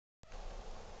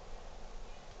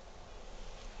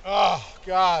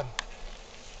God.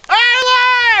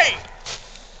 Haley!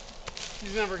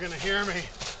 He's never gonna hear me.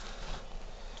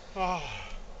 Oh.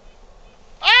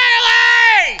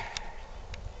 Haley!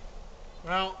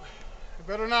 Well, I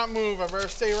better not move. I better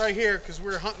stay right here because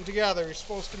we're hunting together. He's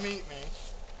supposed to meet me.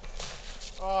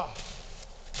 Oh.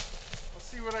 Let's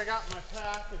see what I got in my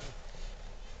pack and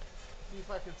see if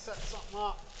I can set something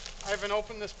up. I haven't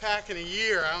opened this pack in a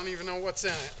year. I don't even know what's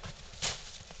in it.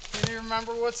 Can't even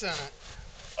remember what's in it.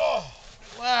 Oh,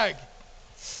 my leg.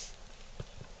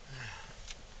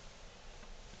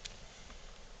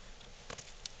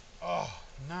 Oh,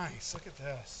 nice. Look at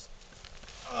this.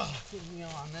 Oh, get me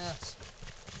on this.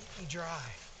 Keep me dry.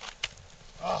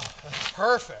 Oh, that's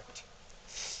perfect.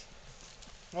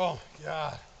 Oh,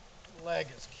 God. The leg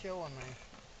is killing me.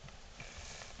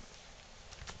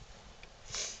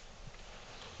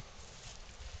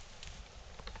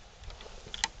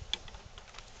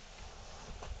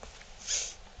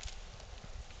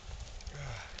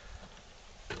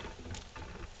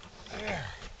 There.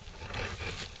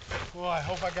 Well, I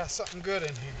hope I got something good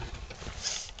in here.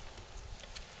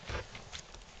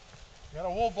 Got a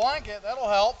wool blanket, that'll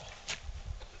help.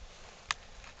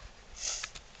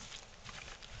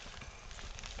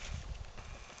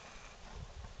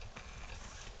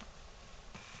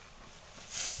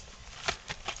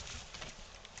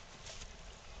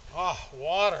 Oh,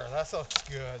 water, that looks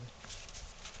good.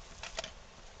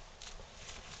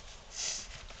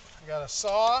 I got a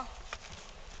saw,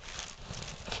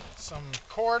 some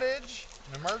cordage,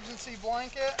 an emergency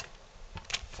blanket,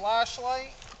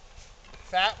 flashlight,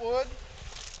 fat wood,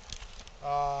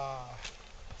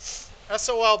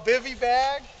 SOL bivvy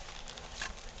bag,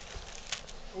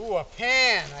 ooh, a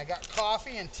pan. I got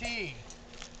coffee and tea,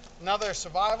 another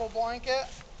survival blanket,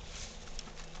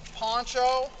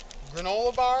 poncho,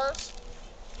 granola bars.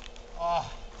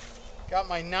 Oh, got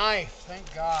my knife,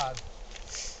 thank God.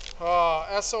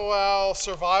 SOL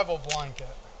survival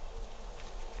blanket.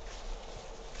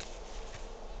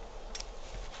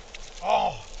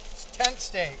 Oh, it's tent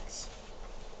stakes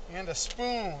and a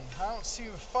spoon. I don't see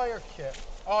a fire kit.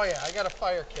 Oh yeah, I got a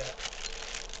fire kit.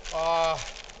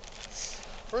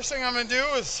 First thing I'm gonna do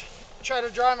is try to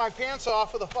dry my pants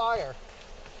off with a fire.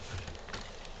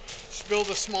 Just build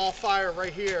a small fire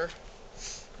right here.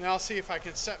 And I'll see if I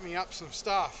can set me up some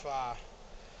stuff. I'm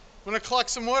gonna collect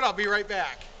some wood. I'll be right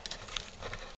back.